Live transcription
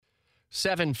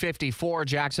7:54,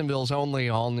 Jacksonville's only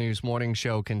all-news morning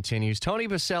show continues. Tony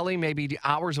Boselli may be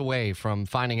hours away from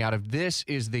finding out if this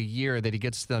is the year that he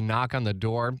gets the knock on the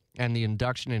door and the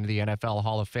induction into the NFL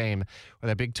Hall of Fame, where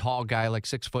that big tall guy like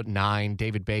 6'9",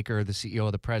 David Baker, the CEO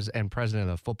of the president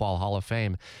of the Football Hall of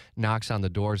Fame, knocks on the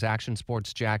doors. Action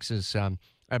Sports Jax's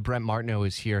Brent Martineau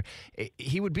is here.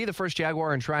 He would be the first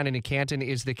Jaguar enshrined into Canton.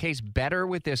 Is the case better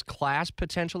with this class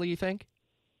potentially, you think?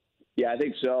 Yeah, I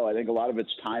think so. I think a lot of it's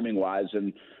timing-wise,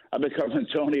 and I've been covering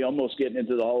Tony almost getting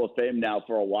into the Hall of Fame now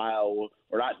for a while.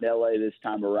 We're not in L.A. this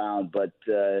time around, but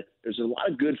there's a lot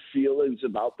of good feelings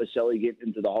about Boselli getting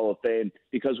into the Hall of Fame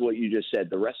because of what you just said.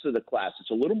 The rest of the class,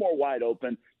 it's a little more wide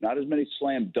open, not as many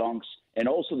slam dunks, and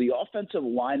also the offensive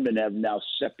linemen have now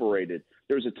separated.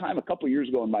 There was a time a couple years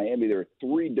ago in Miami, there were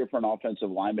 3 different offensive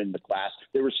linemen in the class.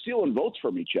 They were stealing votes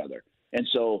from each other, and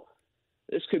so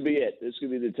this could be it. This could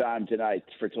be the time tonight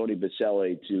for Tony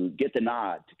Boselli to get the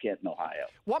nod to Canton, Ohio.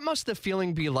 What must the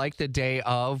feeling be like the day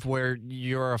of, where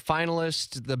you're a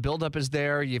finalist, the buildup is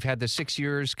there, you've had the 6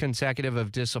 years consecutive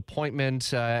of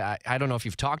disappointment? I don't know if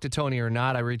you've talked to Tony or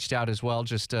not. I reached out as well,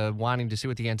 just wanting to see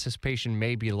what the anticipation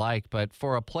may be like. But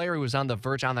for a player who was on the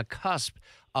verge, on the cusp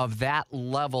of that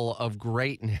level of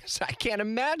greatness, I can't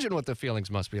imagine what the feelings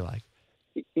must be like.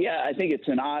 Yeah, I think it's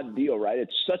an odd deal, right?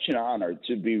 It's such an honor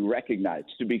to be recognized,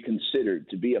 to be considered,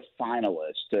 to be a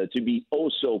finalist, to be oh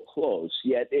so close.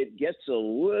 Yet it gets a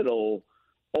little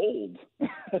old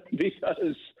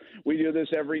because we do this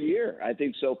every year. I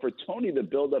think so. For Tony, the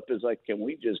buildup is like, can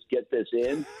we just get this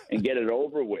in and get it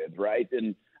over with, right?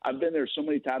 And I've been there so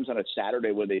many times on a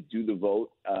Saturday where they do the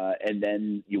vote, and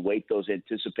then you wait those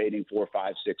anticipating 4,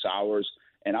 5, 6 hours.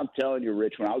 And I'm telling you,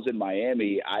 Rich, when I was in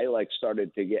Miami, I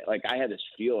started to get I had this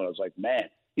feeling. I was like, man,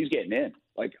 he's getting in.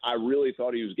 I really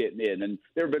thought he was getting in. And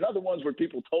there have been other ones where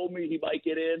people told me he might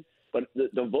get in, but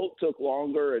the vote took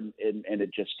longer and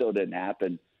it just still didn't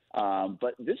happen.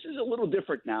 But this is a little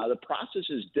different now. The process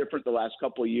is different the last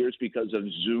couple of years because of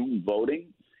Zoom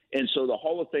voting. And so the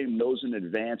Hall of Fame knows in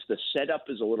advance. The setup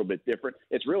is a little bit different.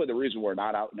 It's really the reason we're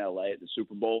not out in L.A. at the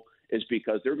Super Bowl is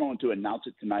because they're going to announce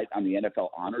it tonight on the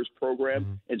NFL Honors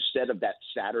Program instead of that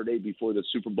Saturday before the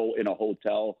Super Bowl in a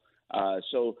hotel.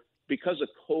 So because of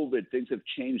COVID, things have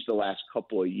changed the last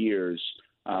couple of years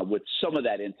with some of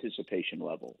that anticipation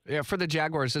level. Yeah, for the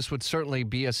Jaguars, this would certainly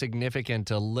be a significant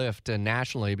lift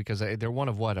nationally because they're one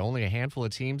of only a handful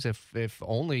of teams, if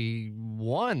only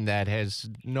one, that has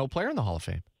no player in the Hall of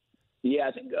Fame. Yeah,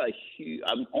 I think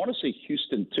I want to say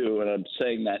Houston, too, and I'm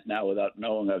saying that now without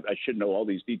knowing. I should know all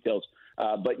these details.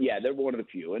 But, yeah, they're one of the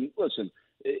few. And, listen,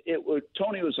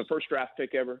 Tony was the first draft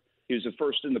pick ever. He was the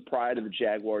first in the pride of the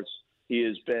Jaguars. He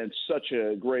has been such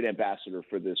a great ambassador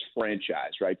for this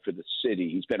franchise, right, for the city.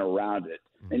 He's been around it.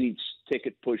 And he's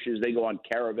ticket pushes. They go on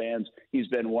caravans. He's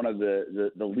been one of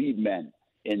the lead men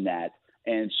in that.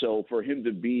 And so for him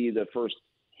to be the first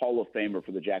Hall of Famer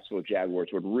for the Jacksonville Jaguars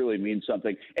would really mean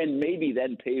something, and maybe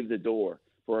then pave the door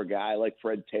for a guy like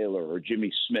Fred Taylor or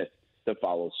Jimmy Smith to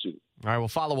follow suit. All right, we'll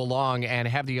follow along and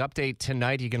have the update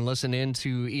tonight. You can listen in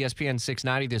to ESPN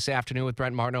 690 this afternoon with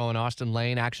Brent Martineau and Austin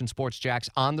Lane. Action Sports Jax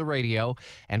on the radio,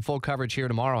 and full coverage here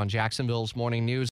tomorrow on Jacksonville's Morning News.